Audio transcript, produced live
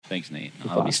Thanks, Nate.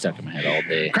 I'll be stuck in my head all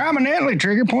day. Prominently,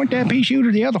 Trigger, point that pea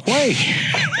shooter the other way.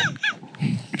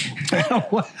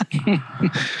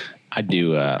 I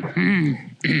do. I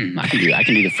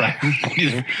can do the fry.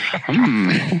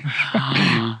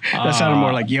 That sounded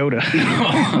more like Yoda.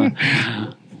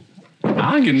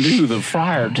 I can do the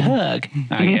fryer tug.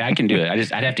 I can do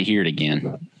it. I'd have to hear it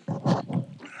again.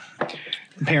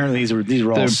 Apparently, these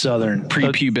were all southern.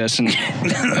 Prepubescent.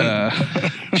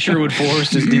 Sherwood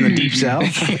Forest is in the deep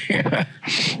south.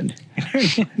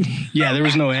 Yeah, there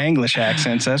was no English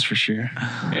accents, that's for sure.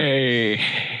 Hey.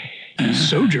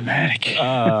 So dramatic.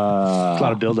 A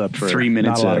lot of buildup for 3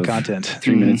 minutes. Not a lot of content.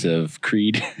 3 minutes of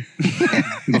Creed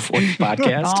before the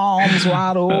podcast. Arms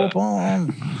wide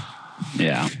open.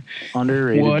 Yeah.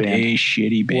 Underrated What band. a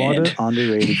shitty band. What an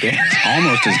underrated band.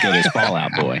 Almost as good as Fall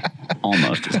Out Boy.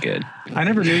 Almost as good. I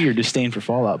never knew your disdain for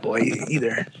Fall Out Boy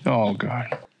either. Oh,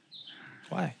 God.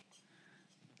 Why?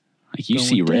 Like you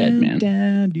see red, man.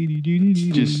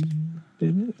 Just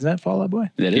is that Fall Out Boy?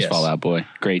 That is Yes. Fall Out Boy.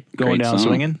 Great. Going great down song.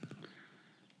 swinging.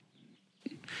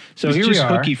 So It's here we just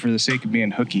are. hooky for the sake of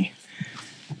being hooky.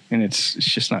 And it's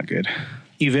just not good.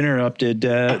 You've interrupted.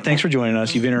 Thanks for joining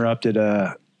us. You've interrupted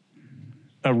a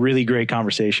really great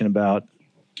conversation about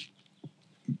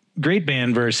great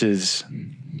band versus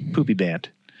poopy band.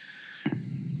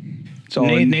 So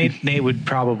Nate would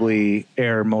probably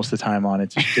err most of the time on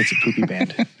it's a poopy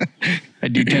band. I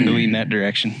do tend to lean in that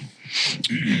direction.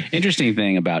 Interesting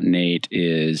thing about Nate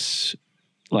is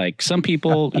like some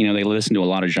people, they listen to a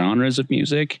lot of genres of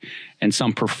music and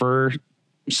some prefer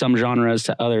some genres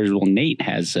to others. Well, Nate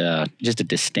has just a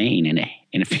disdain and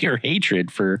a pure hatred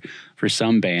for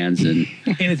some bands. And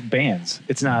it's bands.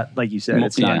 It's not, like you said,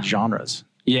 it's not genres.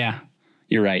 yeah,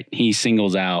 you're right. He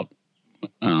singles out.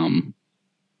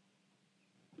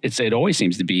 It always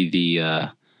seems to be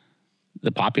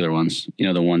the popular ones,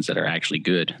 the ones that are actually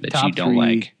good that Top you don't 3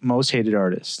 like. most hated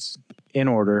artists in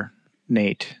order.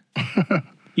 Nate,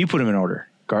 you put them in order: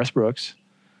 Garth Brooks,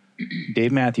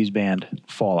 Dave Matthews Band,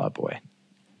 Fall Out Boy.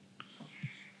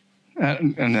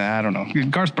 And I don't know.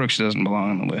 Garth Brooks doesn't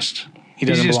belong on the list. He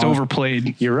doesn't He's just belong.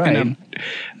 overplayed. You're right. And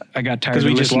I got tired Because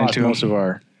of we just listening lost to him. most of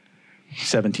our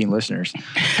 17 listeners.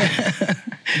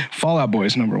 Fall Out Boy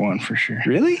is number 1 for sure.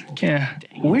 Really? Yeah.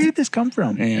 Where did this come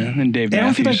from? Yeah. And Dave I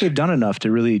don't feel like Matthews. they've done enough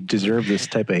to really deserve this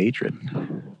type of hatred.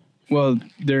 Well,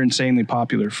 they're insanely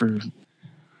popular for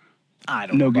I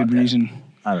don't no good reason.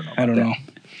 I don't know. I don't know.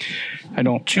 I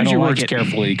don't Choose I don't your like words it.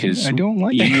 carefully because I don't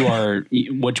like you it. are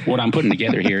what I'm putting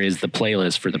together here is the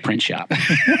playlist for the print shop.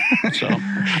 So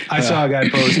I saw a guy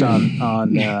post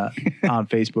on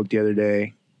Facebook the other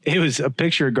day. It was a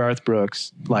picture of Garth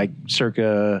Brooks, like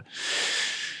circa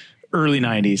early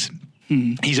 90s.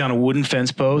 He's on a wooden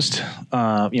fence post,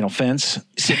 fence,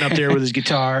 sitting up there with his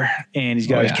guitar, and he's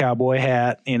got his cowboy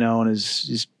hat, and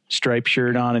his striped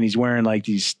shirt on, and he's wearing like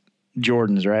these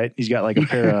Jordans, right? He's got like a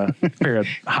pair of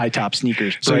high top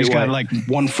sneakers. So he's got bright white. like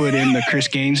 1 foot in the Chris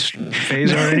Gaines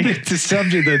phase already. The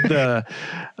subject that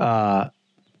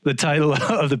the title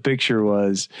of the picture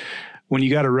was "When you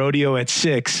got a rodeo at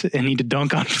 6 and need to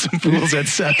dunk on some fools at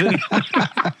 7."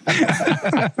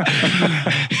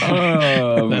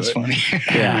 That's funny.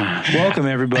 Yeah. Welcome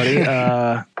everybody.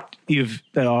 You've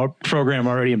our program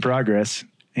already in progress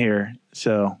here.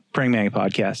 So Praying Man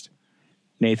Podcast.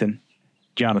 Nathan,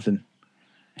 Jonathan,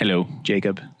 hello.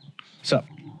 Jacob. Sup?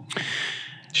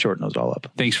 Shorten those all up.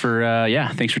 Thanks for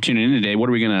tuning in today. What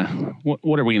are we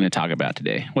gonna talk about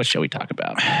today? What shall we talk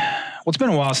about? Well, it's been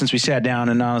a while since we sat down,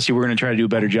 and honestly, we're going to try to do a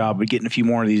better job of getting a few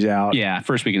more of these out. Yeah,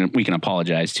 first we can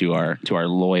apologize to our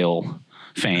loyal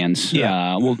fans.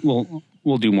 Yeah.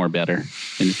 We'll do more better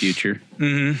in the future.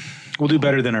 We'll do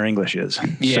better than our English is.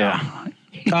 Yeah.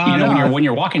 So, When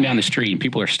you're walking down the street and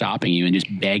people are stopping you and just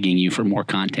begging you for more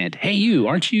content. Hey, you,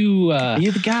 aren't you?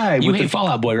 you're the guy. You with hate the Fall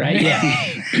Out Boy, right? Yeah.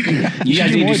 You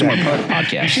guys need to do some more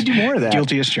podcasts. You should do more of that.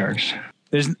 Guilty as charged.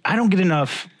 I don't get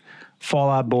enough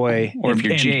Fall Out Boy Or if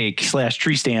you're Jake. /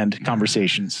 tree stand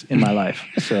conversations in my life.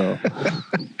 So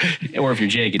Or if you're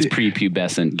Jake, it's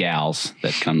prepubescent gals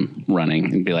that come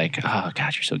running and be like, "Oh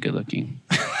God, you're so good looking.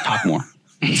 Talk more."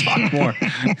 talk more.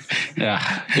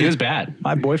 Yeah, it was bad.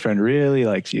 My boyfriend really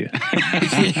likes you.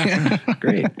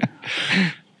 Great.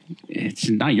 It's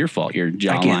not your fault. Your I can't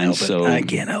jawline's help so it. I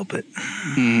can't help it.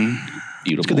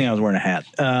 beautiful. Good thing I was wearing a hat.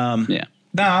 Yeah.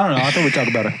 No, I don't know. I thought we'd talk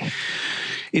about it.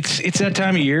 It's that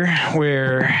time of year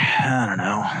where I don't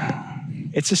know.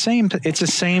 It's the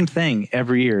same thing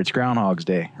every year. It's Groundhog's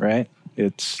Day, right?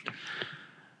 It's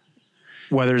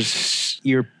whether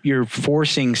you're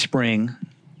forcing spring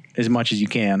as much as you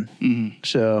can.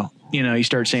 So you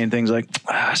start saying things like,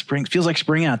 spring feels like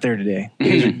spring out there today.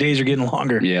 Days are getting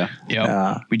longer. Yeah.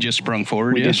 Yeah. We just sprung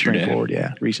forward We just yesterday. sprung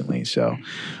forward, recently. So,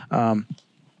 I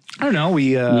don't know.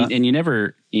 And you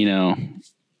never, you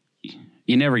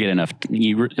never get enough.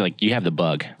 You have the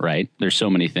bug, right? There's so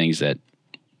many things that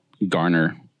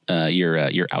garner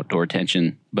your outdoor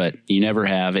attention, but you never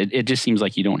have. It just seems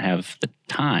like you don't have the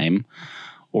time,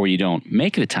 or you don't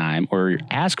make the time, or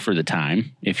ask for the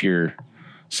time if you're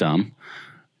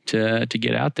to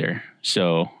get out there.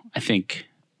 So I think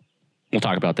we'll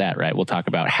talk about that, right? We'll talk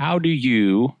about how do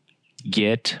you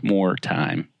get more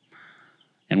time,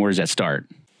 and where does that start?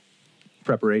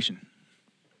 Preparation.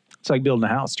 It's like building a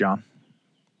house, John.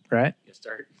 Right?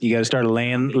 You got to start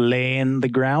laying the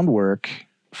groundwork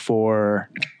for.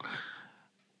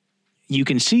 You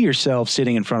can see yourself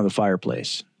sitting in front of the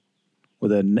fireplace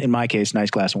with in my case, nice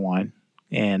glass of wine,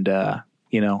 and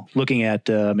looking at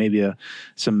maybe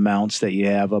some mounts that you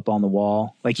have up on the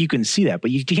wall. Like, you can see that,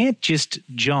 but you can't just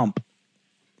jump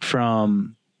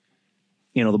from,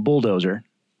 the bulldozer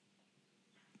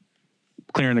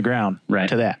clearing the ground right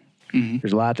to that. Mm-hmm.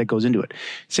 There's a lot that goes into it.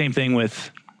 Same thing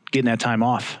with getting that time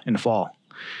off in the fall.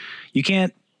 You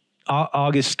can't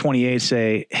August 28th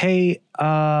say, hey,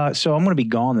 so I'm going to be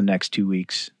gone the next 2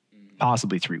 weeks,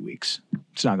 possibly 3 weeks.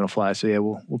 It's not going to fly. So yeah,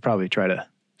 we'll probably try to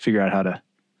figure out how to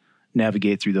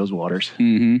navigate through those waters.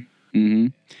 Mm-hmm. Mm-hmm.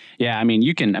 Yeah. I mean,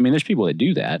 there's people that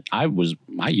do that. I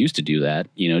used to do that,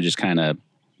 just kind of,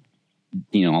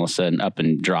 all of a sudden up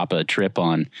and drop a trip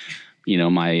on,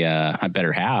 my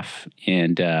better half.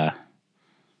 And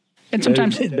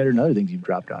sometimes better than other things you've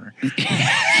dropped on her.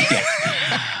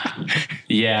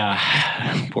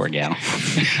 Yeah, poor gal.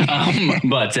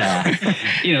 But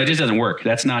it just doesn't work.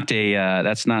 That's not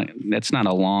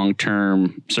a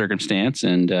long-term circumstance,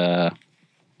 and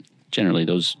generally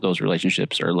those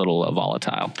relationships are a little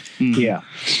volatile. Yeah,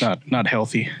 it's not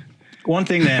healthy. One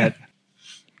thing that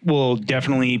will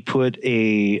definitely put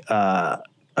a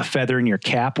feather in your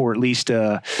cap, or at least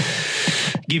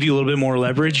give you a little bit more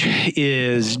leverage,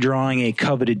 is drawing a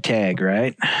coveted tag,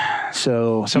 right?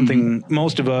 So something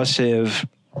most of us have,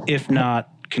 if not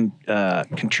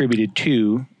contributed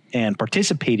to and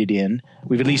participated in,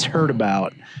 we've at least heard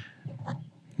about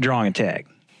drawing a tag.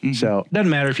 Mm-hmm. So it doesn't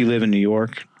matter if you live in New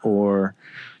York or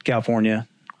California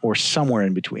or somewhere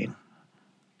in between.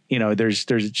 There's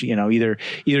either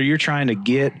you're trying to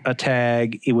get a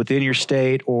tag within your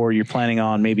state, or you're planning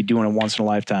on maybe doing a once in a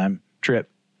lifetime trip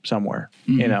somewhere,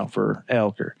 for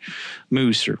elk or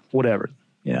moose or whatever,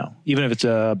 even if it's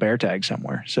a bear tag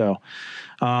somewhere. So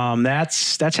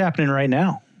that's happening right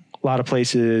now. A lot of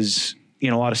places,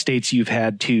 a lot of states you've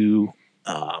had to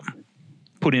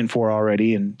put in for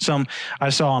already, and some I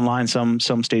saw online, some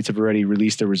states have already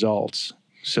released the results.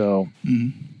 So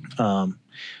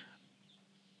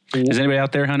does anybody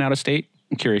out there hunt out of state?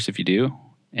 I'm curious if you do,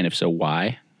 and if so,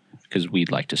 why? Because we'd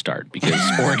like to start, because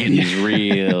Oregon is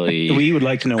really we would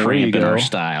like to know where you go. Our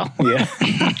style.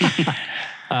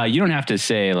 Yeah. You don't have to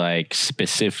say like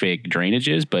specific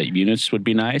drainages, but units would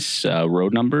be nice.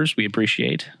 Road numbers we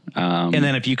appreciate. And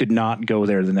then if you could not go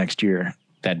there the next year,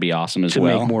 that'd be awesome as to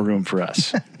well. make more room for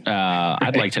us.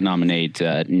 I'd like to nominate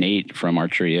Nate from our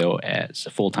trio as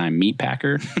a full-time meat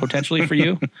packer, potentially for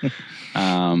you.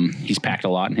 He's packed a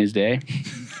lot in his day.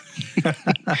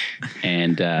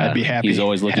 And I'd be happy. He's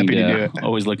always looking to do it.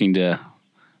 Always looking to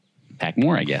pack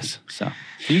more, I guess. So,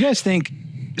 do you guys think?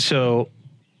 So,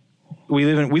 we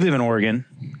live in Oregon,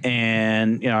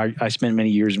 and I spent many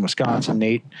years in Wisconsin.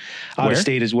 Nate, out of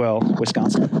state as well,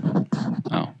 Wisconsin.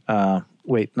 Oh,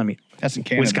 wait, That's in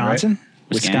Canada, Wisconsin. Right?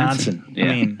 Wisconsin. Yeah, I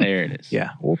mean, there it is.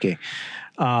 Yeah. Okay.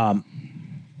 Do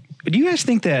you guys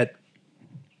think that,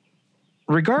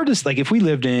 regardless, like if we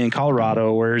lived in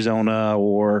Colorado or Arizona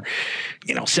or,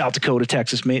 South Dakota,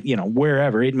 Texas,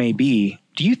 wherever it may be,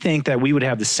 do you think that we would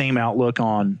have the same outlook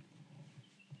on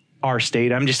our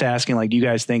state? I'm just asking, like, do you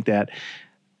guys think that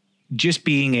just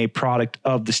being a product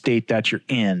of the state that you're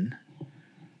in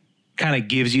kind of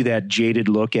gives you that jaded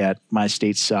look at my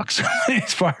state sucks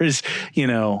as far as,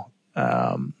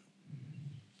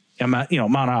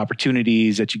 amount of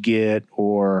opportunities that you get,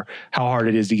 or how hard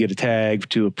it is to get a tag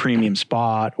to a premium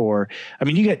spot? Or,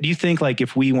 do you think, like,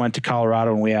 if we went to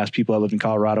Colorado and we asked people that live in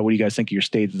Colorado, what do you guys think of your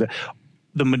state?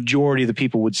 The majority of the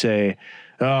people would say,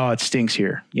 oh, it stinks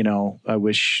here. I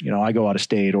wish, I go out of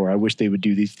state, or I wish they would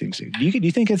do these things. Do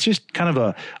you think it's just kind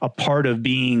of a part of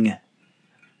being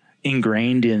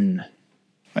ingrained in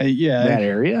that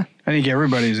area? I think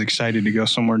everybody's excited to go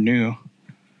somewhere new, no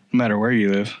matter where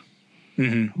you live.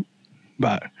 Mm-hmm.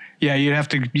 But yeah, you'd have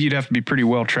to be pretty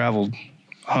well traveled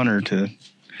hunter to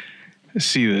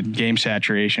see the game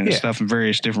saturation and stuff in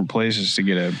various different places to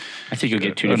get I think you'll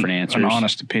get two different answers. An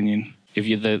honest opinion. If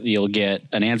you'll get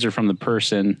an answer from the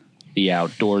person, the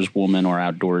outdoors woman or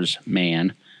outdoors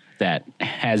man, that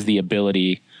has the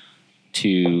ability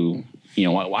to,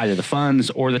 either the funds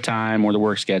or the time or the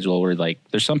work schedule, where like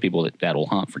there's some people that will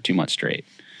hunt for 2 months straight,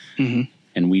 and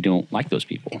we don't like those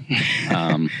people.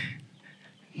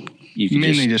 You can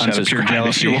mainly just out of pure unsubscribe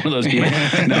if jealousy. you're one of those people.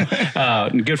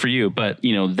 No, good for you, but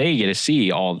they get to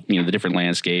see all the different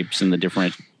landscapes and the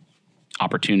different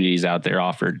opportunities out there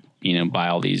offered by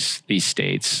all these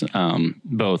states,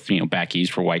 both back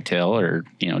east for whitetail or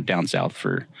down south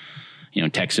for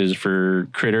Texas for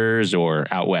critters, or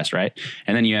out west, right?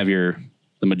 And then you have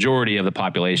the majority of the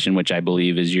population, which I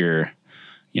believe is your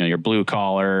blue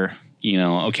collar.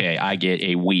 Okay, I get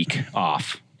a week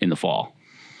off in the fall.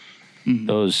 Mm-hmm.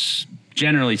 Those,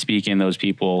 generally speaking, those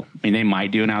people, they might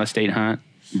do an out-of-state hunt,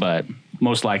 but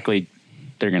most likely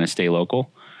they're going to stay local.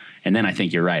 And then I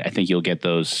think you're right. I think you'll get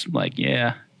those like,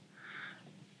 yeah,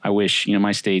 I wish,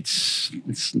 my state's,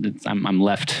 I'm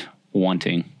left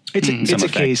wanting. It's a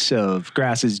case of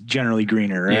grass is generally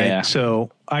greener, right? Yeah. So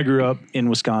I grew up in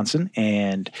Wisconsin,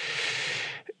 and,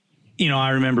 I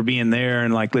remember being there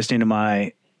and like listening to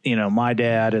my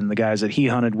dad and the guys that he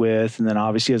hunted with. And then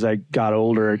obviously as I got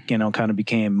older, kind of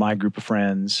became my group of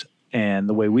friends and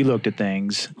the way we looked at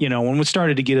things, when we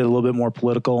started to get a little bit more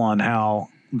political on how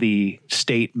the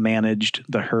state managed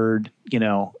the herd,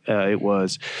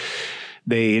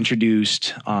 they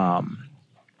introduced, doe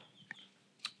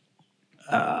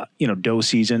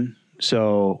season.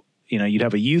 So, you'd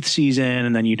have a youth season,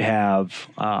 and then you'd have,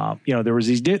 there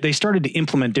was they started to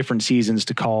implement different seasons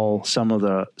to call some of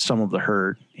the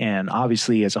herd. And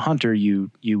obviously as a hunter, you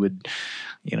would,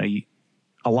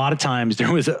 a lot of times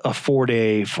there was a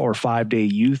 4-day or 5-day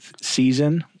youth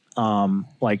season,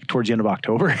 like towards the end of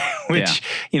October, which,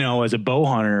 as a bow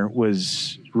hunter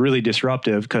was really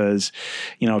disruptive because,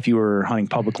 if you were hunting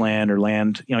public land or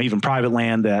land, even private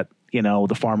land that,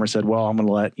 the farmer said, well, I'm going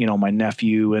to let, my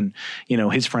nephew and,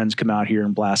 his friends come out here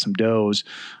and blast some does.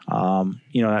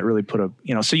 That really put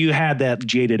so you had that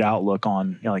jaded outlook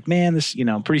on, like, man, this,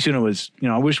 pretty soon it was,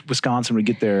 I wish Wisconsin would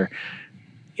get their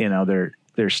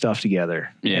stuff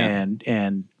together. Yeah.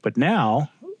 But now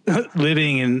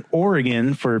living in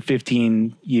Oregon for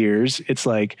 15 years, it's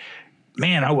like,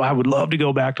 man, I would love to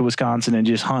go back to Wisconsin and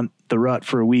just hunt the rut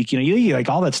for a week. You like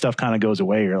all that stuff kind of goes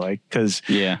away. You're like, cause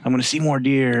I'm going to see more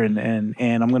deer and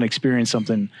I'm going to experience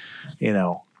something,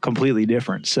 completely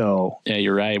different. So yeah,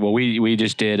 you're right. Well, we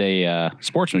just did a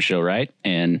sportsman show, right?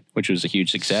 And which was a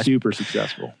huge success. Super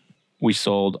successful. We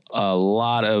sold a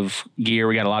lot of gear.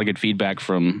 We got a lot of good feedback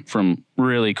from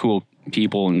really cool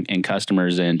people and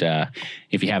customers. And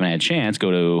if you haven't had a chance,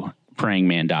 go to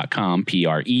prayingman.com,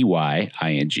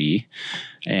 PREYING,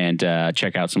 and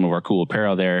check out some of our cool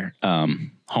apparel there.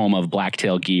 Home of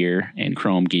blacktail gear and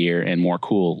chrome gear and more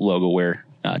cool logo wear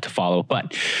to follow.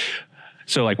 But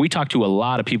so like we talked to a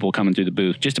lot of people coming through the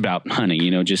booth just about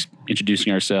hunting, just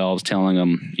introducing ourselves, telling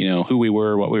them, who we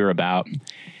were, what we were about.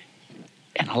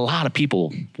 And a lot of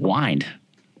people whined.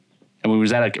 I mean,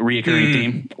 was that a reoccurring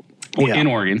theme? Yeah. In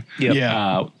Oregon? Yep.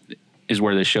 Yeah. Is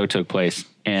where the show took place.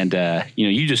 And,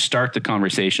 you just start the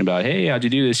conversation about, hey, how'd you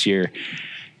do this year?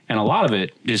 And a lot of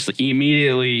it just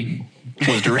immediately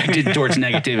was directed towards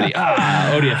negativity.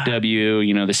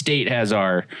 ODFW, the state has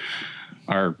our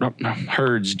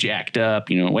herds jacked up,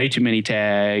 way too many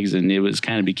tags. And it was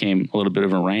kind of became a little bit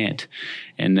of a rant.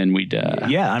 And then we'd,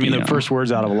 the first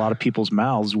words out of a lot of people's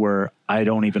mouths were, I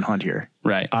don't even hunt here.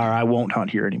 Right. Or I won't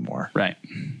hunt here anymore. Right.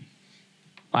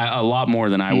 A lot more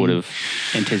than I would have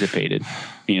anticipated,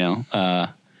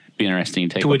 be interesting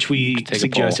to take. To which we take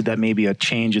suggested that maybe a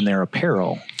change in their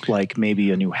apparel, like maybe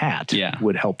a new hat,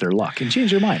 would help their luck and change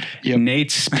their mind. Yep.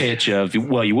 Nate's pitch of,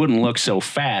 well, you wouldn't look so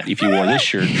fat if you wore this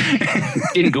shirt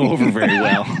didn't go over very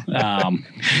well. I'm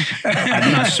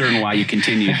not certain why you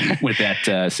continued with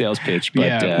that sales pitch,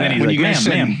 but then he's like,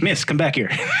 ma'am, miss, come back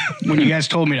here. When you guys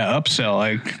told me to upsell,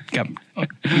 I got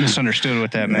misunderstood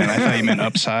with that, man. I thought you meant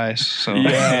upsize. So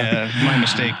yeah my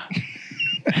mistake.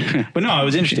 But no, it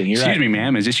was interesting. You're Excuse right. me,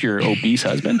 ma'am. Is this your obese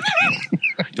husband?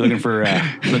 You looking for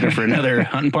another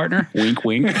hunting partner? Wink,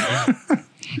 wink.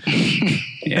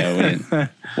 Yeah,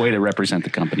 way to represent the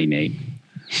company, Nate.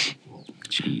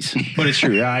 Jeez, but it's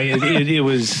true. It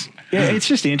was. Yeah, it's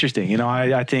just interesting.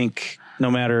 I think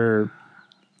no matter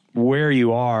where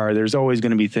you are, there's always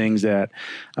going to be things that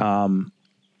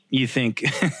you think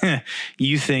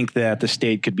that the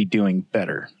state could be doing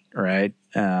better, right?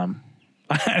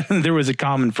 There was a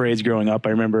common phrase growing up. I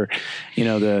remember,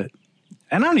 and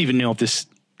I don't even know if this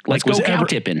Let's go cow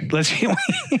tipping.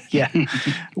 Yeah.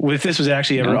 If this was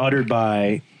actually ever uttered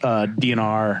by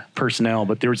DNR personnel,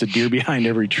 but there was a deer behind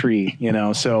every tree,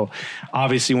 So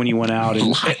obviously when you went out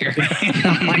and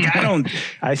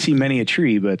I see many a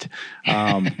tree, but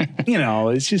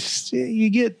it's just you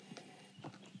get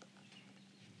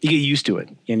used to it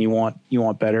and you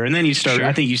want better. And then you start,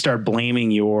 I think you start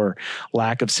blaming your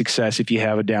lack of success if you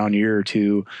have a down year or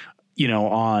two,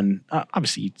 on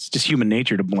obviously it's just human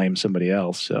nature to blame somebody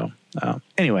else. So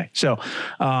anyway,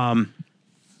 segue.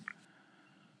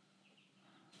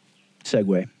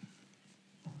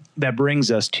 That brings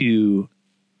us to,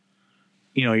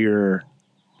 the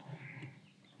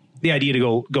idea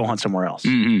to go hunt somewhere else,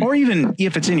 or even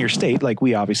if it's in your state, like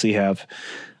we obviously have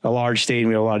a large state and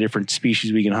we have a lot of different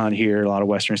species we can hunt here. A lot of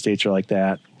Western states are like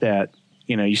that,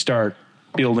 you start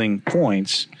building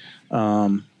points.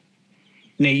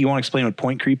 Nate, you want to explain what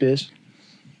point creep is?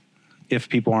 If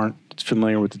people aren't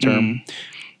familiar with the term.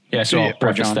 Yeah, so I'll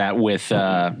preface that with,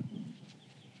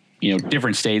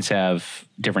 different states have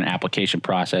different application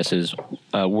processes.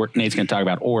 Nate's going to talk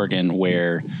about Oregon,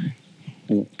 where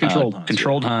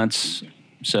controlled hunts.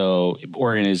 So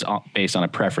Oregon is based on a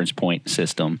preference point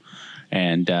system.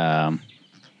 And,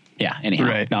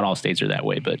 anyhow, not all states are that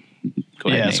way, but go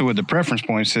ahead, Nate. So with the preference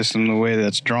point system, the way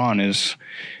that's drawn is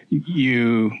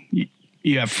you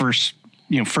have first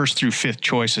through fifth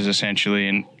choices essentially,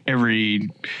 and every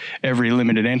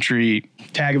limited entry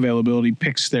tag availability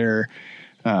picks the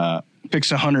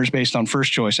hunters based on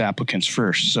first choice applicants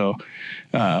first. So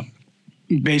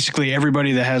basically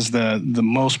everybody that has the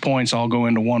most points all go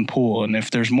into one pool, and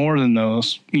if there's more than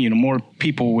those, more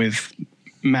people with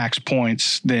max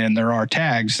points than there are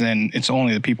tags, then it's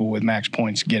only the people with max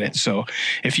points get it. So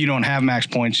if you don't have max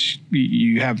points,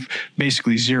 you have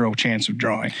basically zero chance of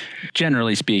drawing.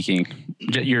 Generally speaking,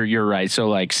 you're right. So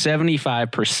like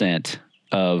 75%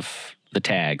 of the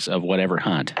tags of whatever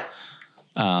hunt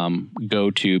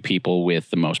go to people with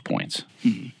the most points.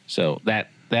 So that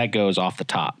goes off the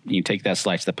top. You take that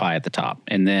slice of the pie at the top,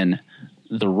 and then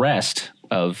the rest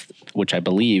of, which I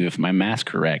believe, if my math's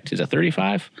correct, is a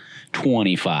 25?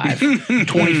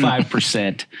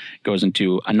 25% goes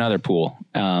into another pool.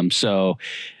 So,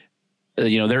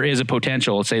 there is a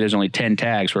potential. Let's say there's only 10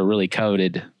 tags for a really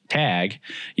coveted tag.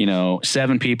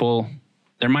 7 people,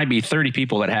 there might be 30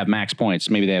 people that have max points.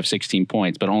 Maybe they have 16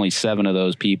 points, but only 7 of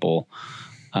those people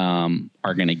are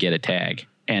going to get a tag.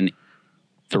 And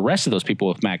the rest of those people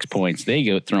with max points, they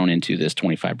get thrown into this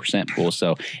 25% pool.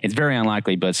 So it's very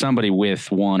unlikely, but somebody with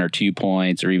 1 or 2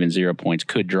 points or even 0 points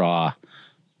could draw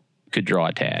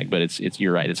a tag, but it's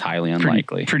you're right, it's highly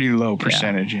unlikely. Pretty low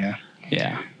percentage, yeah.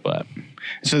 Yeah, but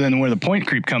so then where the point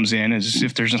creep comes in is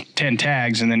if there's 10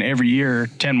 tags and then every year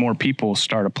 10 more people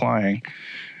start applying.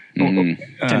 10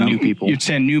 new people. You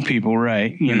 10 new people,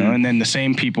 right? And then the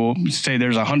same people, say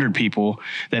there's 100 people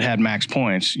that had max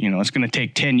points. It's going to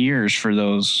take 10 years for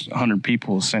those 100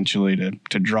 people essentially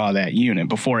to draw that unit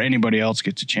before anybody else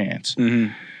gets a chance.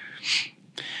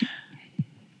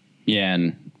 Yeah,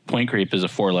 and point creep is a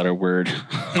 4-letter word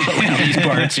around these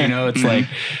parts. It's like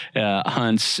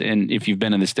hunts, and if you've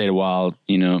been in the state a while,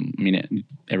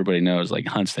 everybody knows like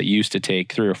hunts that used to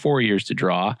take 3 or 4 years to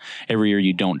draw. Every year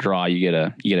you don't draw, you get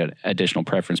an additional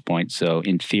preference point. So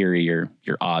in theory, your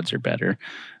odds are better.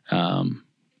 Hunts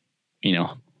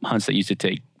that used to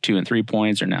take 2 and 3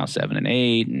 points are now 7 and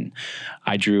 8. And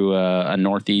I drew a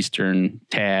northeastern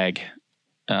tag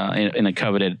in a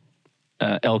coveted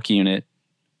elk unit.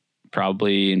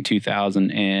 Probably in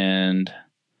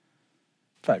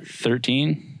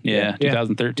 2013. Yeah,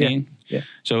 2013. Yeah.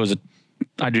 So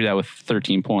I drew that with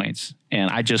 13 points, and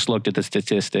I just looked at the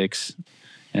statistics,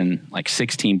 and like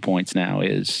 16 points now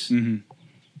is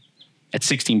at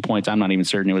 16 points. I'm not even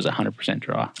certain it was 100%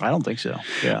 draw. I don't think so.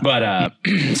 Yeah. But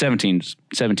 17 was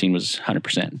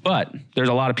 100%. But there's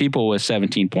a lot of people with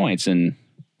 17 points, and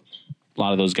a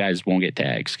lot of those guys won't get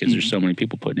tags because there's so many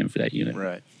people putting in for that unit.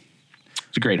 Right.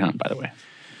 It's a great hunt, by the way.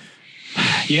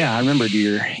 Yeah, I remembered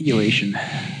your elation.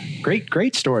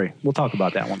 Great story. We'll talk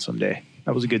about that one someday.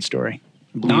 That was a good story.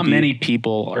 Not many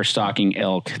people are stalking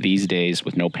elk these days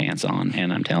with no pants on,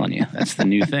 and I'm telling you, that's the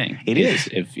new thing. It is.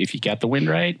 If you got the wind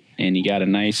right and you got a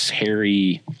nice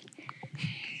hairy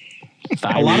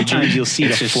thigh a lot region, of times you'll see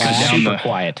the flash, super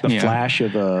quiet. The flash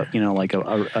of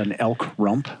an elk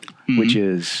rump, which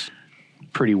is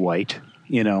pretty white.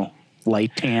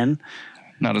 Light tan.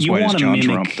 Not as white as John's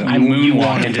rump, though. I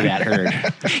moonwalked into that herd.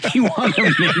 You want to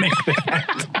mimic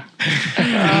that.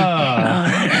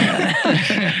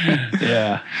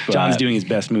 Yeah. John's doing his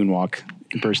best moonwalk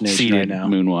impersonation right now.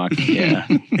 Moonwalk. Yeah.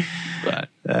 But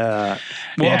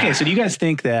okay. So do you guys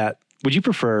think that would you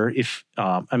prefer if,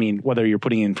 I mean, whether you're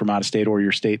putting in from out of state or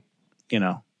your state,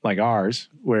 like ours,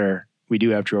 where we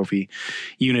do have trophy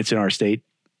units in our state,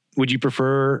 would you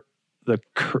prefer the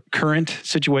current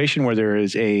situation where there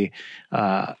is a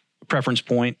preference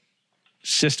point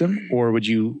system, or would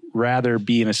you rather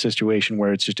be in a situation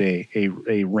where it's just a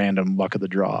random luck of the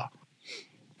draw?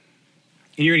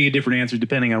 And you're going to get different answers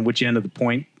depending on which end of the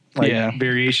point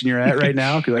variation you're at right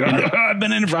now. Cause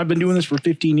I've been doing this for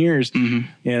 15 years,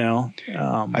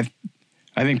 I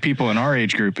think people in our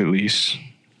age group, at least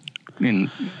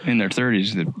in their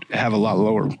 30s, that have a lot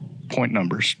lower point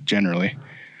numbers generally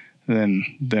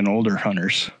than older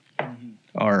hunters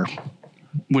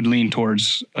would lean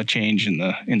towards a change in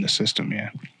the system.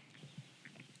 Yeah.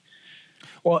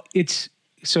 Well, it's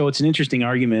an interesting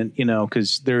argument,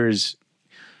 cause there's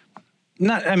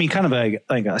kind of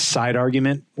like a side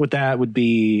argument with that would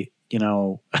be,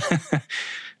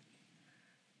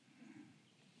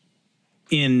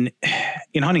 in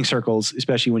hunting circles,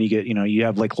 especially when you get, you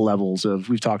have like levels of,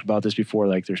 we've talked about this before,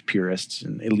 like there's purists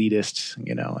and elitists,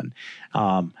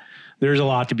 and there's a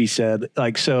lot to be said.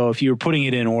 Like, so if you're putting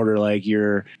it in order, like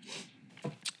your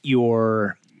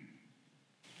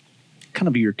kind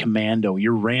of your commando,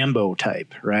 your Rambo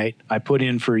type, right? I put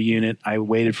in for a unit. I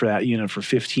waited for that unit for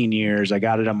 15 years. I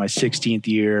got it on my 16th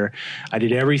year. I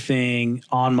did everything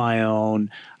on my own.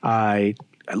 I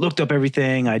looked up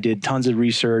everything. I did tons of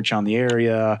research on the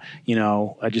area.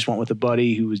 I just went with a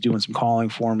buddy who was doing some calling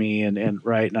for me and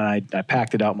I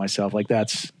packed it out myself. Like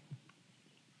that's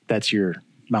your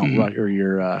Mount Rush or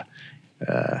your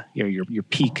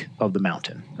peak of the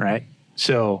mountain, right?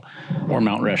 So, or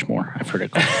Mount Rushmore, I've heard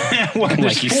it called. Well,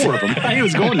 like you four of them. I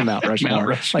was going to Mount Rushmore. Mount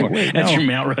Rushmore. Like, wait, that's no. your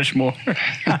Mount Rushmore. Sorry,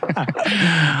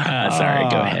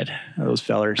 go ahead. Those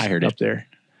fellers I heard up there.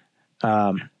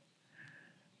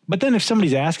 But then if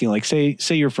somebody's asking, like say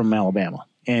you're from Alabama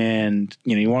and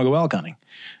you want to go elk hunting,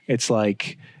 it's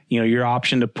like your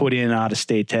option to put in out of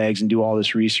state tags and do all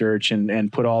this research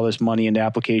and put all this money into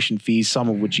application fees, some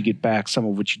of which you get back, some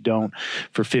of which you don't,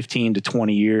 for 15 to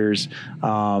 20 years.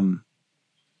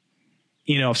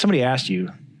 If somebody asked you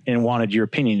and wanted your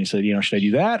opinion, you said, should I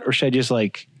do that? Or should I just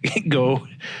like go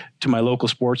to my local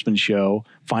sportsman show,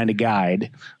 find a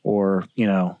guide, or,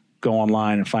 go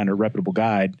online and find a reputable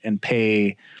guide and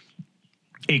pay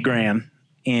 $8,000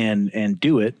 and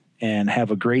do it and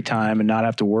have a great time and not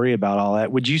have to worry about all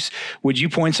that? Would you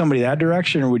point somebody that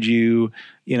direction, or would you,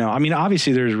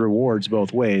 obviously there's rewards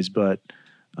both ways, but,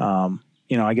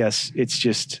 I guess it's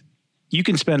just, you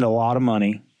can spend a lot of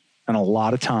money and a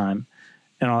lot of time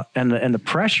and the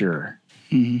pressure,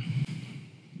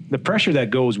 the pressure that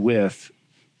goes with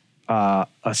a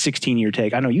 16-year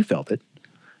take. I know you felt it.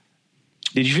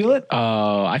 Did you feel it?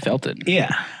 I felt it. Yeah.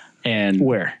 And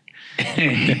where?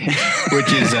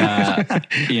 Which is, yeah.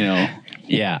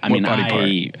 I mean,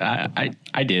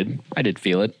 I did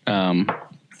feel it. The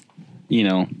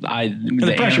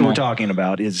pressure we're talking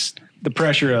about is the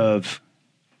pressure of,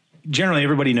 generally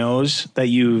everybody knows that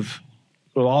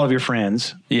all of your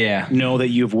friends know that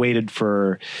you've waited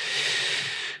for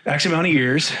X amount of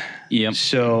years. Yep.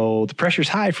 So the pressure's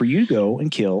high for you to go and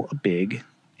kill a big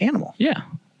animal. Yeah.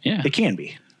 Yeah. It can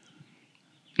be.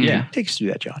 Yeah. Take us through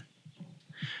that, John.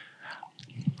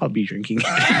 I'll be drinking.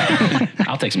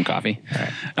 I'll take some coffee. All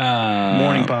right.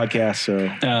 Morning podcast. So,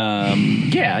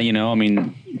 yeah, a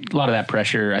lot of that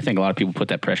pressure, I think a lot of people put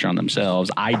that pressure on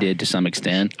themselves. I did to some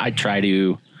extent. I try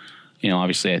to,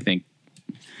 obviously I think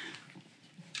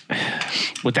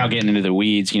without getting into the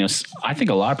weeds, I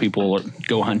think a lot of people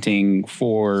go hunting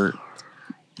for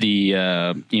the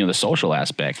the social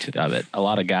aspect of it. A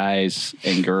lot of guys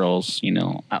and girls,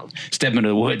 step into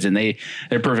the woods and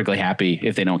they're perfectly happy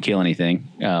if they don't kill anything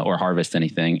or harvest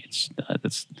anything.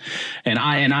 And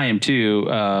I am too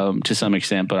to some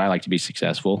extent, but I like to be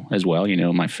successful as well.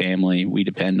 My family, we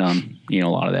depend on a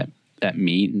lot of that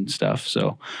meat and stuff.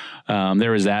 So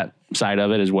there was that side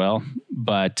of it as well.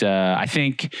 But I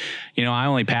think I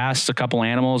only passed a couple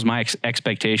animals. My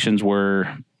expectations were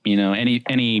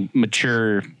any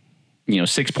mature,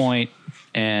 6-point,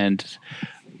 and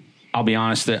I'll be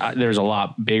honest that there's a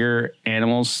lot bigger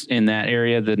animals in that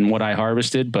area than what I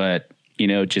harvested, but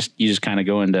you just kind of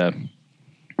go into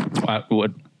what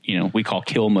we call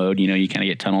kill mode. You kind of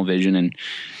get tunnel vision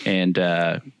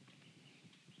and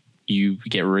you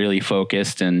get really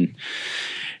focused and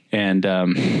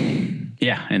then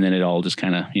it all just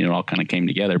kind of it all kind of came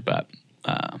together. But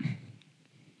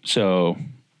so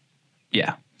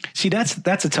yeah. See, that's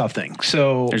a tough thing.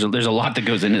 So there's a lot that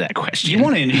goes into that question.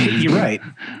 You're right.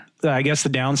 I guess the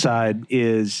downside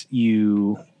is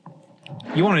you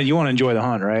want to enjoy the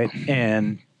hunt, right?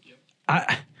 And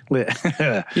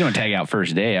You don't tag out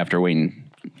first day after waiting,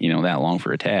 that long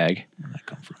for a tag. Where'd that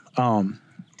come from?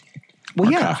 Well,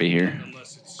 More yeah. coffee here.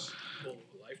 Unless it's full of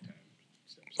a lifetime.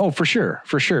 Oh, for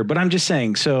sure. But I'm just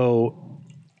saying, so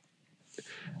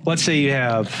let's say you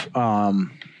have,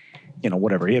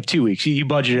 whatever, you have 2 weeks, you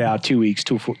budget out 2 weeks,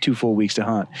 two full weeks to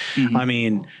hunt. Mm-hmm. I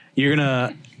mean, you're going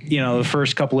to, the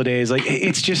first couple of days, like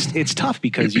it's tough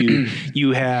because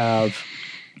you have,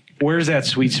 where's that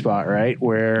sweet spot, right?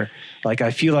 Where like,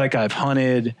 I feel like I've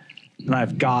hunted and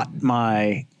I've got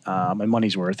my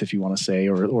money's worth, if you want to say,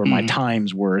 or my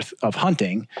time's worth of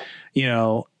hunting,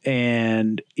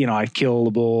 and, I kill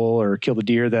the bull or kill the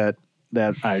deer that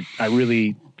I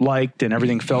really liked and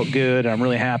everything felt good. I'm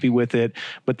really happy with it.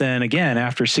 But then again,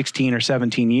 after 16 or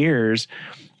 17 years,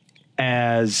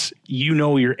 as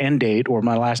your end date or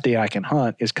my last day I can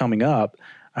hunt is coming up.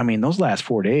 I mean, those last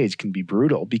 4 days can be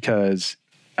brutal because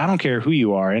I don't care who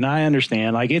you are. And I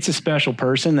understand, like, it's a special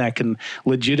person that can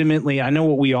legitimately, I know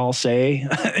what we all say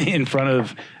in front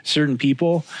of certain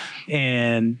people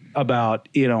and about,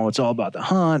 it's all about the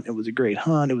hunt. It was a great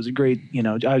hunt. It was a great,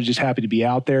 I was just happy to be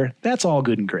out there. That's all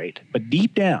good and great. But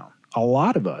deep down, a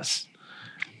lot of us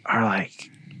are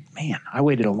like, man, I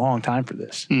waited a long time for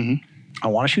this. Mm-hmm. I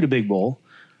want to shoot a big bull.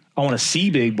 I want to see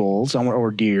big bulls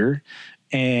or deer.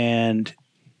 And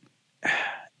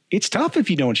it's tough if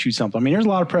you don't shoot something. I mean, there's a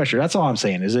lot of pressure. That's all I'm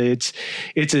saying is it's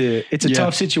a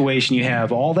tough situation. You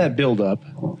have all that buildup.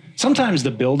 Sometimes the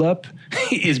buildup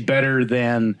is better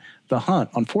than the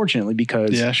hunt, unfortunately,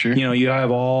 because you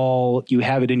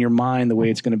have it in your mind the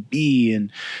way it's going to be.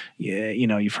 And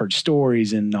you've heard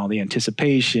stories and all the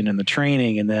anticipation and the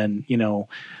training. And then,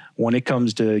 when it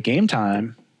comes to game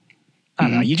time, I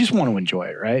don't know, you just want to enjoy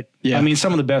it, right? Yeah. I mean,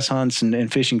 some of the best hunts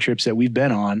and fishing trips that we've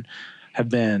been on have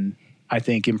been, I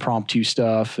think, impromptu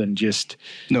stuff and just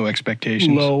no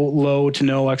expectations, low to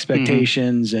no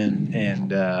expectations. And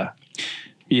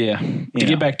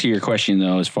get back to your question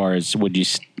though, as far as would you,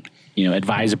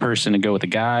 advise a person to go with a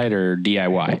guide or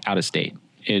DIY out of state?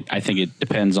 I think it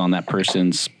depends on that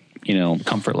person's,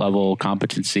 comfort level,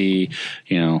 competency,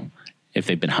 if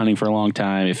they've been hunting for a long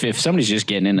time, if somebody's just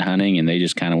getting into hunting and they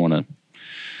just kind of want to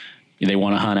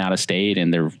hunt out of state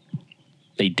and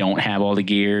they don't have all the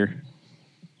gear,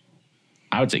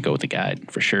 I would say go with the guide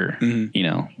for sure.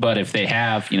 Mm-hmm. But if they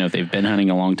have, if they've been hunting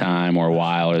a long time or a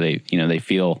while, or they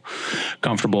feel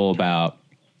comfortable about,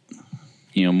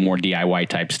 more DIY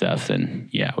type stuff, then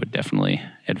I would definitely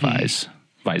advise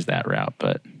that route.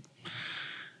 But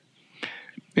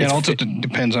it also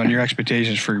depends on your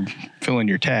expectations for filling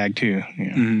your tag too.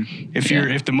 Mm-hmm.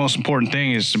 If the most important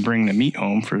thing is to bring the meat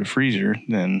home for the freezer,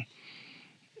 then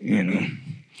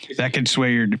that could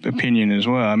sway your opinion as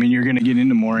well. I mean, you're going to get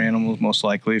into more animals most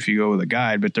likely if you go with a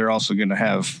guide, but they're also going to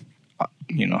have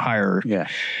higher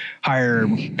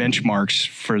benchmarks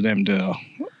for them to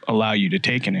allow you to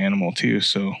take an animal too.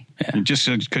 So just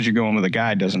because you're going with a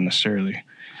guide doesn't necessarily,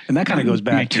 and that kind of goes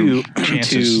back to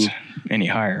chances any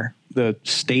higher. The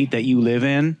state that you live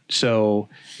in. So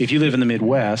if you live in the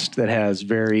Midwest that has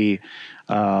very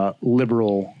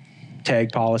liberal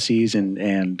tag policies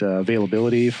and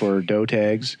availability for doe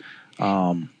tags,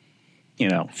 filling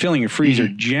your freezer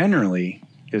generally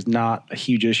is not a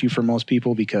huge issue for most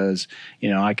people because,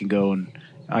 I can go and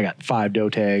I got 5 doe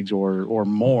tags or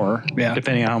more,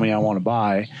 depending on how many I want to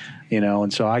buy,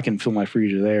 and so I can fill my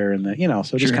freezer there and then,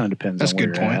 so it just kind of depends That's on where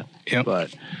a good you're point. at. Yep.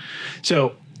 But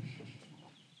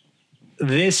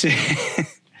this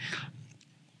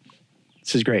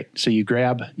is great. So you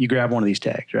grab one of these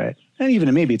tags, right? And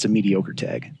even maybe it's a mediocre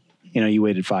tag. You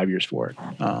waited 5 years for it.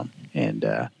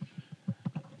 And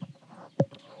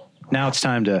now it's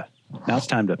time to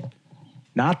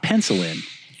not pencil in,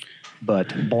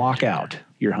 but block out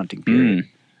your hunting period.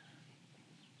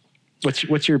 What's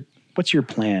your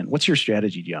plan? What's your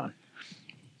strategy, John?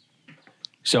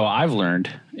 So I've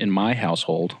learned in my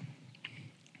household,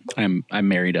 I'm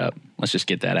married up. Let's just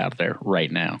get that out there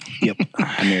right now. Yep.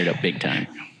 I'm married up big time.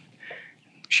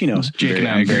 She knows. Jake and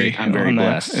I agree. I'm very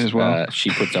blessed as well. She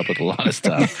puts up with a lot of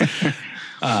stuff.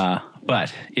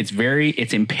 But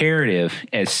it's imperative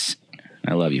as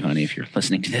I love you, honey, if you're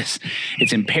listening to this.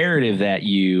 It's imperative that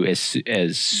you, as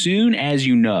soon as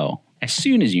you know,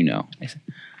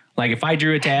 like if I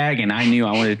drew a tag and I knew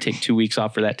I wanted to take 2 weeks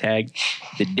off for that tag,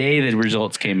 the day the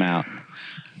results came out,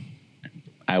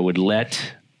 I would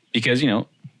because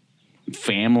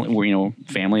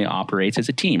family operates as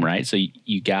a team, right? So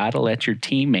you got to let your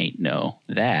teammate know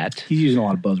that he's using a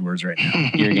lot of buzzwords right now.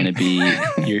 You're going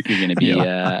to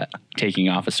be taking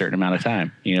off a certain amount of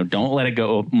time. Don't let it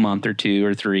go a month or 2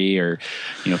 or 3, or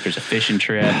if there's a fishing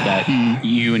trip that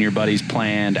you and your buddies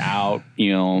planned out,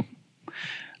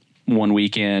 one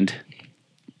weekend.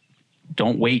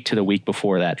 Don't wait to the week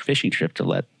before that fishing trip to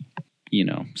let,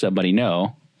 somebody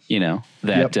know,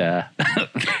 that,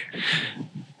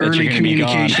 early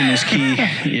communication is key.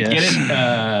 Yes.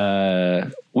 Get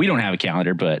it? We don't have a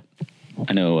calendar, but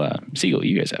I know, Siegel,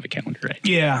 you guys have a calendar, right?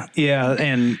 Yeah.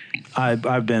 And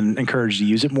I've been encouraged to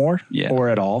use it more or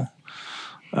at all.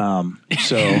 Much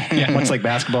like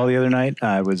basketball the other night,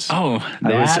 that's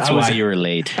why you were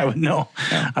late.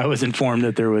 I was informed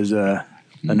that there was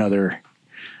another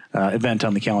event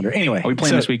on the calendar. Anyway, are we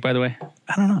playing this week, by the way?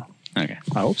 I don't know. Okay,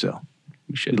 I hope so.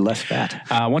 We should be less fat.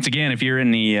 Once again, if you're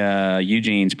in the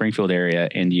Eugene, Springfield area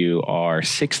and you are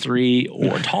 6'3"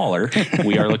 or taller,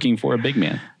 we are looking for a big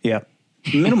man. Yeah,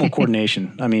 minimal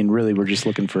coordination. I mean, really, we're just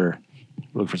looking for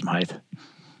some height.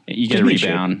 You get a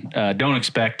rebound. Don't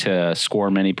expect to score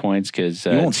many points because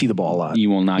you won't see the ball a lot. You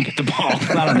will not get the ball.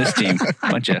 Not on this team.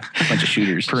 Bunch of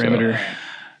shooters. Perimeter. So,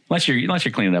 unless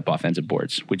you're cleaning up offensive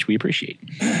boards, which we appreciate.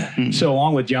 So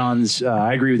along with John's,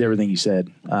 I agree with everything you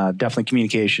said. Definitely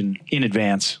communication in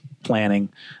advance, planning.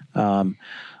 I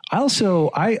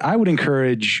would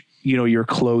encourage your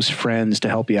close friends to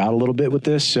help you out a little bit with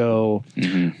this. So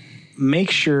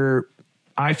make sure.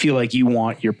 I feel like you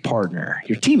want your partner,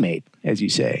 your teammate, as you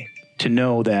say, to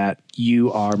know that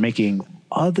you are making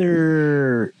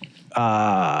other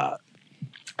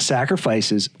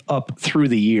sacrifices up through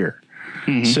the year.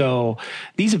 So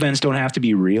these events don't have to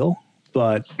be real,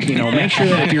 but make sure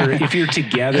that if you're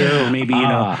together or maybe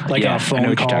on a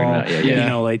phone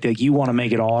call, like you want to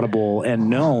make it audible and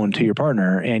known to your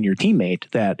partner and your teammate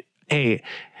that, hey,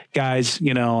 guys, and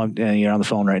you're on the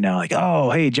phone right now, like, oh,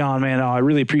 hey, John, man, I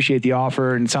really appreciate the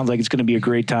offer, and it sounds like it's going to be a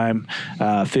great time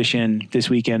fishing this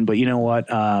weekend, but you know what?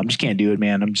 I just can't do it,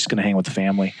 man. I'm just going to hang with the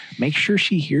family. Make sure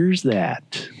she hears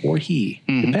that, or he,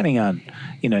 depending on,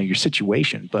 your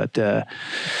situation. But,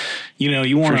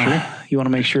 you want to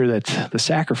make sure that the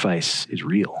sacrifice is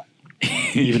real,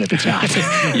 even if it's not.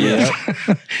 Yeah.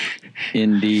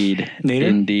 Indeed. Nader?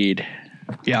 Indeed.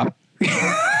 Yeah.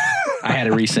 I had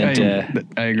a recent.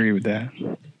 I agree with that.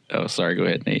 Oh, sorry. Go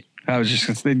ahead, Nate. I was just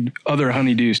going to say other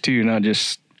honeydews too, not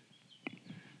just.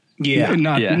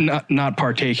 Not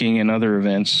partaking in other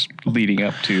events leading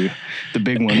up to the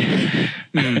big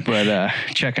one, but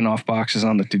checking off boxes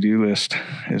on the to-do list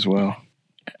as well.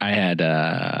 I had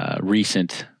a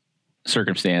recent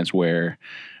circumstance where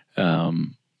I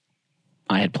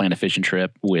had planned a fishing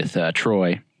trip with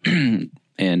Troy.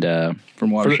 And from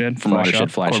Watershed Fly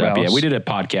Shop. Yeah, we did a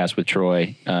podcast with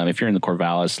Troy. If you're in the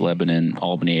Corvallis, Lebanon,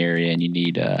 Albany area, and you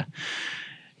need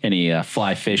any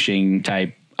fly fishing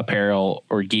type apparel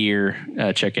or gear,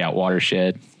 check out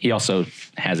Watershed. He also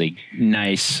has a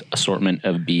nice assortment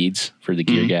of beads for the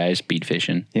gear guys, bead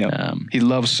fishing. Yeah, he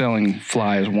loves selling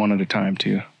flies one at a time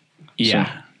too. Yeah,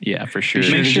 so. Yeah, for sure.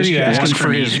 Make sure you ask him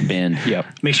for his bin.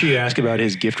 Yep. Make sure you ask about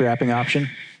his gift wrapping option.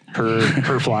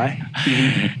 Per fly.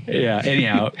 Yeah.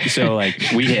 Anyhow, so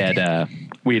like we had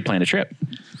planned a trip,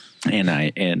 and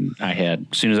I had,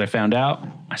 as soon as I found out,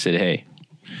 I said, hey,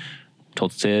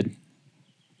 told Sid,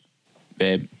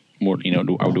 babe, do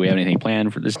we have anything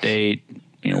planned for this date?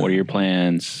 What are your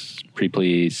plans? Pretty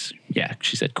please. Yeah.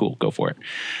 She said, cool, go for it.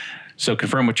 So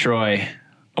confirm with Troy.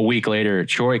 A week later,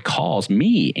 Troy calls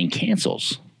me and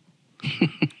cancels.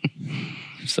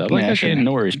 So like, okay,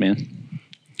 no worries, man.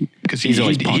 Because he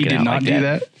did not do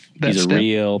that. He's a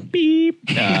real beep.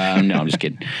 No, I'm just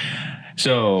kidding.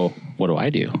 So what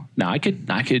do? Now you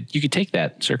could take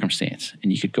that circumstance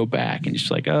and you could go back and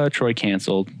just like, oh, Troy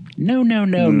canceled. No.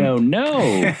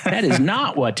 That is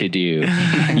not what to do.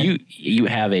 You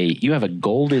have a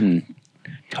golden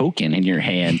token in your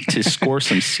hand to score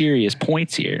some serious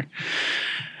points here.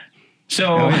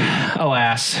 So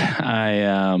alas,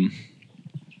 I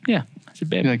said,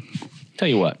 babe, tell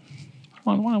you what.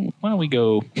 Why don't we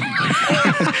go?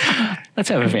 Let's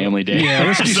have a family day. Yeah,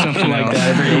 let's do something like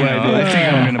that. I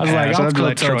think I'm going to pass. I'll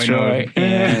let Troy know.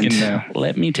 And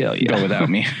let me tell you, go without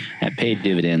me. That paid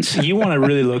dividends. You want to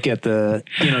really look at the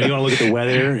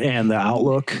weather and the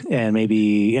outlook, and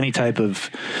maybe any type of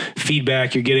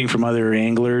feedback you're getting from other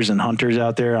anglers and hunters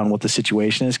out there on what the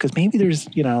situation is. Because maybe there's,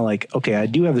 okay, I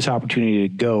do have this opportunity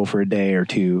to go for a day or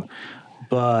two,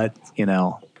 but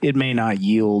it may not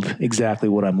yield exactly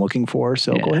what I'm looking for.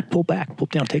 So go ahead, pull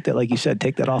down, take that, like you said,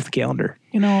 take that off the calendar.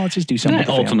 Let's just do something. And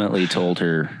I ultimately told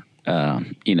her,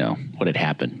 what had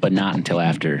happened, but not until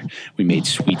after we made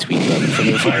sweet love in front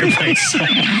of the fireplace.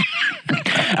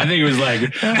 I think it was like,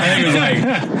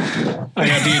 I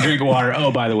got to get a drink of water.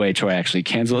 Oh, by the way, Troy actually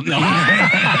canceled. No,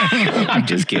 I'm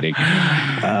just kidding.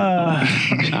 I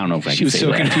don't know if I she was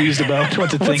so confused about what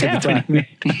to think at the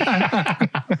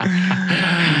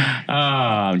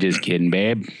time. I'm just kidding,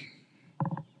 babe.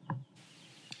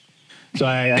 So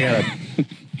I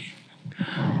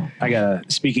gotta,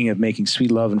 speaking of making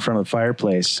sweet love in front of the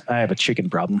fireplace, I have a chicken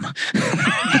problem.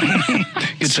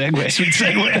 Good segue. Sweet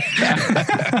segue.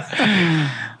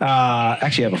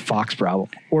 Actually, I have a fox problem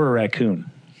or a raccoon.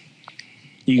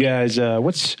 You guys,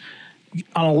 what's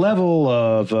on a level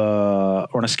of,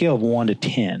 or on a scale of 1 to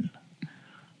 10,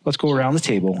 let's go around the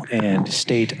table and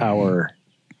state our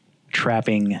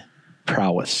trapping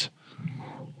prowess.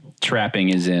 Trapping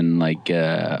is in like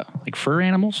fur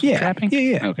animals? Yeah. Trapping?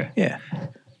 Yeah. Okay. Yeah.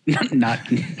 Not,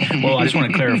 well, I just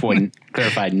want to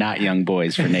clarify not young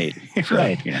boys for Nate.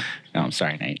 Right. Yeah. No, I'm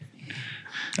sorry, Nate.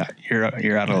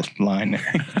 You're out of line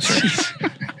there.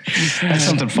 That's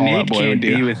something Fall Out Nate Boy can't would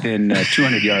be do. within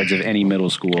 200 yards of any middle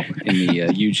school in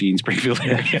the Eugene, Springfield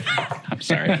area. I'm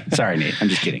sorry. Sorry, Nate. I'm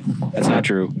just kidding. That's not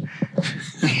true.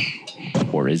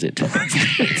 Or is it?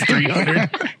 It's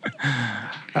 300.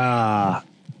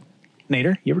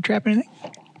 Nader, you ever trap anything?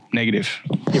 Negative.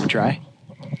 You ever try?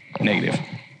 Negative.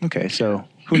 Okay, so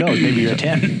who knows? Maybe you're a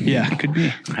 10. Yeah, could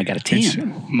be. I got a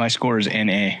 10. My score is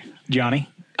NA. Johnny?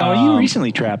 Oh, you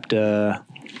recently trapped,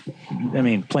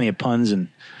 plenty of puns and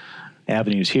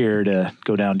avenues here to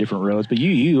go down different roads, but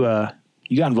you got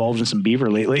involved in some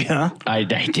beaver lately, huh? I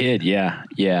did, yeah.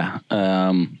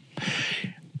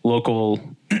 Local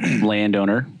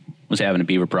landowner was having a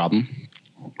beaver problem,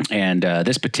 and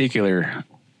this particular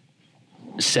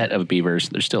set of beavers,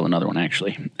 there's still another one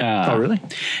actually. Oh, really?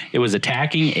 It was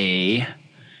attacking a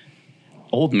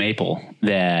old maple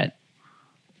that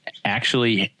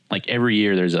actually, like every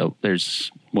year it's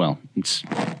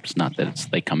not that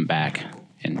they come back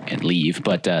and leave,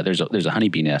 but there's a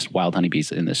honeybee nest, wild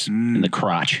honeybees in the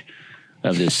crotch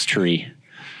of this tree.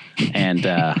 And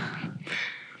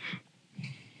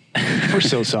we're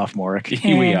so sophomoric.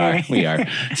 we are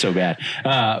so bad.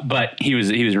 But he was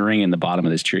ringing the bottom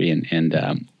of this tree,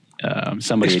 and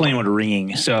somebody Explain what a ringing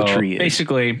the tree is.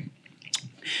 Basically,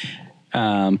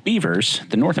 beavers,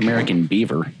 the North American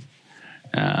beaver,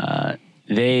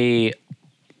 they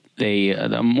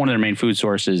one of their main food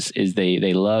sources is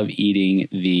they love eating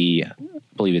I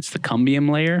believe it's the cumbium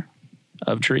layer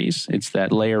of trees. It's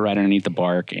that layer right underneath the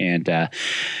bark, and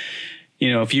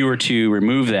if you were to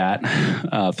remove that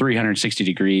 360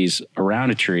 degrees around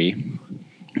a tree,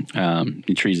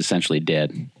 the tree's essentially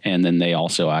dead. And then they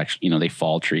also actually, they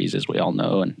fall trees, as we all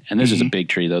know. And this is a big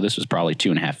tree, though. This was probably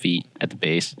 2.5 feet at the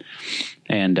base.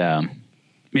 And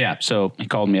so he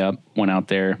called me up, went out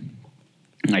there,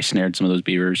 and I snared some of those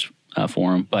beavers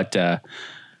for him. But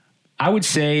I would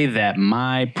say that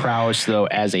my prowess, though,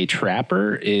 as a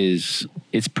trapper it's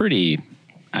pretty.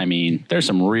 I mean, there's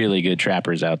some really good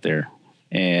trappers out there.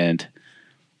 And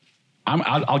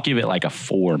I'll give it like a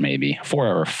 4, maybe 4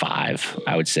 or 5,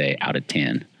 I would say, out of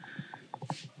 10.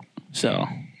 So,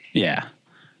 yeah.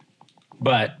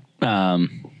 But I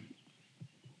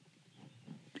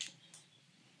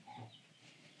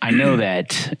know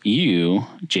that you,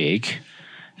 Jake,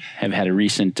 have had a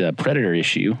recent predator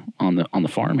issue on the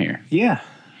farm here. Yeah.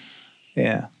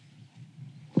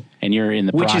 And you're in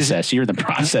the process. You're in the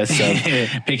process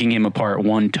of picking him apart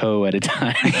one toe at a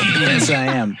time. Yes, I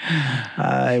am.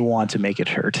 I want to make it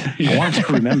hurt. I want him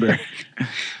to remember. You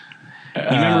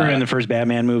remember in the first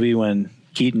Batman movie when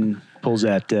Keaton pulls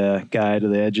that guy to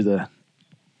the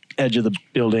edge of the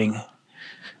building?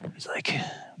 He's like, "Why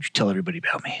don't you tell everybody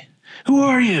about me? Who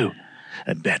are you?"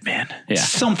 I'm Batman. Yeah.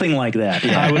 Something like that.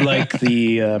 Yeah. I would like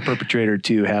the perpetrator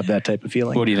to have that type of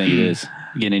feeling. What do you think it is?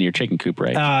 Getting in your chicken coop,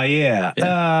 right?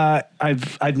 Yeah.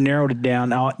 I've narrowed it down.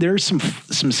 Now there's some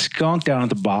skunk down at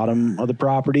the bottom of the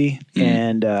property,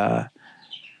 and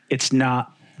it's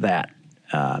not that.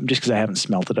 Just because I haven't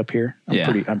smelt it up here,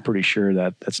 I'm pretty sure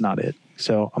that that's not it.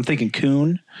 So I'm thinking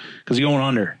coon, because it's going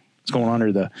under. It's going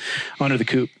under the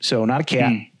coop. So not a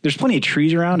cat. There's plenty of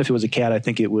trees around. If it was a cat, I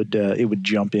think it would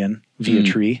jump in via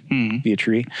tree.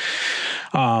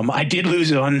 I did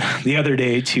lose one the other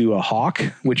day to a hawk,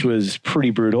 which was pretty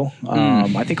brutal.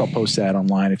 I think I'll post that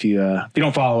online. If you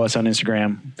don't follow us on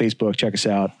Instagram, Facebook, check us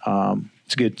out.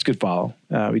 It's a good follow.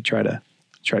 We try to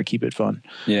keep it fun.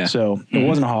 Yeah. So it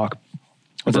wasn't a hawk.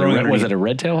 Was it a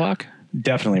red-tailed hawk?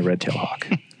 Definitely a red-tailed hawk.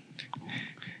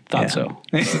 Thought so.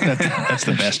 That's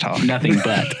the best hawk. Nothing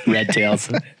but red tails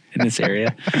in this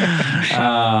area.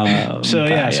 So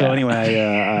anyway,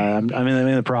 I'm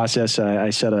in the process. I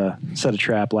set a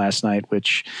trap last night,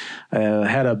 which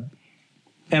had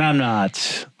and I'm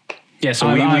not. Yeah,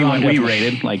 so we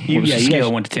rated like scale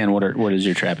of 1 to 10. What is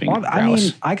your trapping? Well, I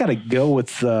mean, I got to go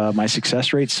with my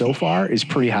success rate so far is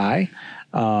pretty high.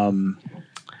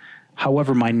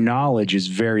 However, my knowledge is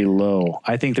very low.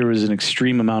 I think there was an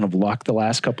extreme amount of luck the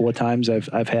last couple of times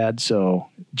I've had. So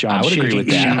John, I would agree with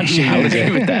that. I would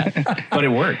agree with that. But it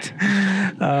worked.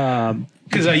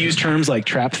 Because I use terms like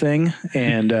trap thing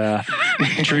and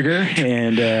trigger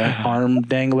and arm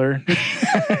dangler.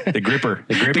 The gripper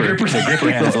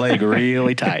has his leg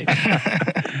really tight.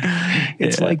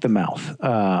 It's like the mouth.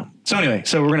 So anyway,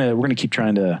 so we're gonna keep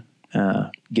trying to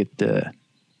get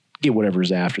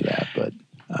whatever's after that. But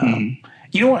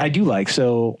you know what I do like?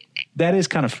 So that is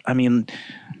kind of. I mean,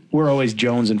 we're always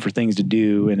jonesing for things to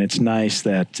do, and it's nice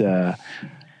that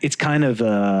it's kind of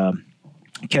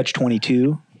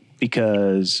catch-22.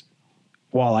 Because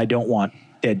while I don't want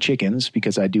dead chickens,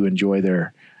 because I do enjoy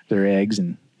their eggs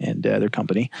and their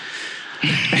company,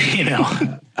 you know,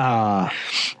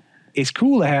 it's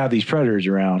cool to have these predators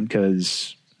around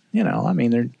because, you know, I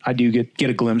mean, I do get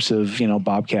a glimpse of, you know,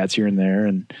 bobcats here and there,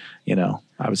 and, you know,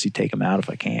 obviously take them out if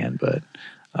I can, but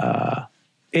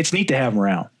it's neat to have them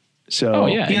around. So,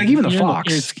 you know, like even the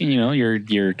fox, you know,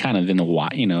 you're kind of in the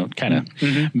wild, you know, kind of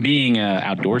being an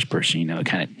outdoors person, you know, it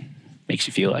kind of makes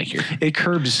you feel like you're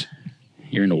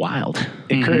in the wild.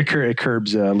 It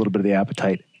curbs a little bit of the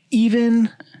appetite. Even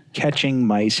catching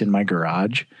mice in my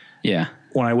garage. Yeah.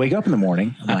 When I wake up in the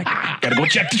morning, I'm like, gotta go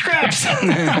check the traps.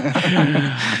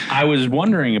 I was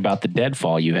wondering about the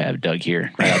deadfall you have dug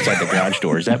here right outside the garage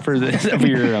door. Is that for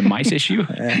your mice issue?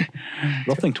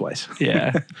 They'll think twice.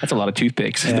 Yeah. That's a lot of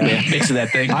toothpicks. The base of that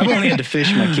thing. I've only had to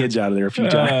fish my kids out of there a few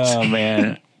times. Oh,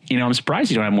 man. You know, I'm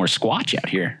surprised you don't have more squatch out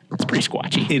here. It's pretty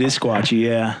squatchy. It is squatchy,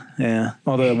 yeah.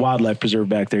 Well, the wildlife preserve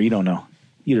back there, you don't know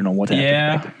what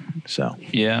happened. Yeah. So.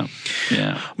 Yeah.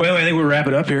 Well, I think we'll wrap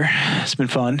it up here. It's been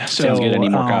fun. Sounds good. I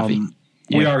need more coffee.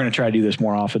 We are going to try to do this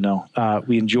more often, though.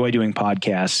 We enjoy doing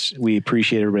podcasts. We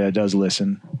appreciate everybody that does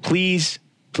listen. Please.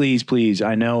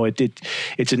 I know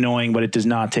it's annoying, but it does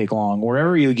not take long.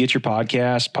 Wherever you get your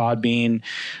podcast, Podbean,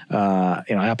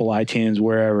 you know, Apple iTunes,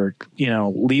 wherever, you know,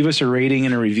 leave us a rating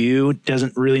and a review. It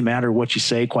doesn't really matter what you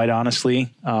say, quite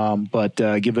honestly. But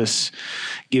give us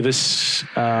 4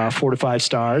 to 5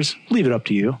 stars. Leave it up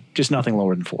to you. Just nothing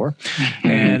lower than 4.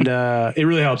 And it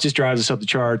really helps. Just drives us up the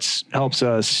charts. Helps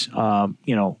us,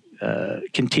 you know,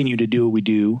 continue to do what we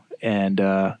do. And,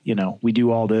 you know, we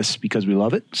do all this because we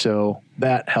love it. So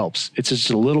that helps. It's just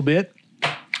a little bit,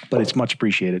 but it's much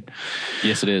appreciated.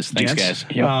 Yes, it is. Thanks, Gents,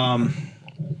 guys. Yep.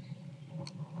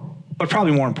 But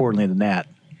probably more importantly than that,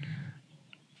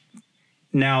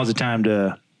 now is the time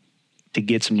to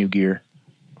get some new gear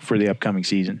for the upcoming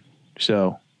season.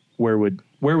 So where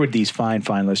would these fine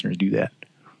listeners do that?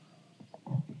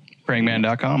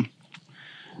 Prayingman.com.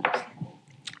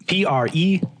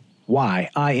 PREYING.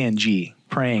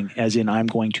 Praying, as in I'm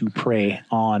going to prey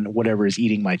on whatever is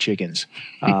eating my chickens.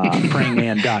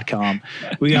 Prayingman.com.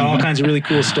 We got all kinds of really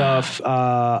cool stuff.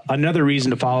 Another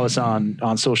reason to follow us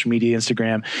on social media,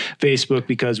 Instagram, Facebook,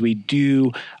 because we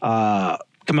do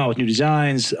come out with new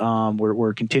designs.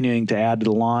 We're continuing to add to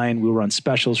the line. We'll run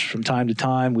specials from time to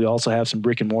time. We also have some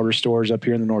brick and mortar stores up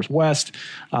here in the Northwest,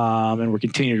 and we're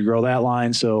continuing to grow that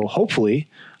line. So hopefully,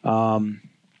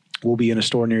 we'll be in a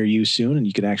store near you soon, and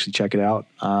you can actually check it out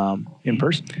in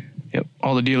person. Yep.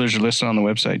 All the dealers are listed on the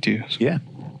website too. So yeah.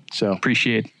 So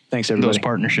appreciate thanks everybody. Those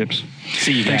partnerships.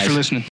 See you guys. Thanks for listening.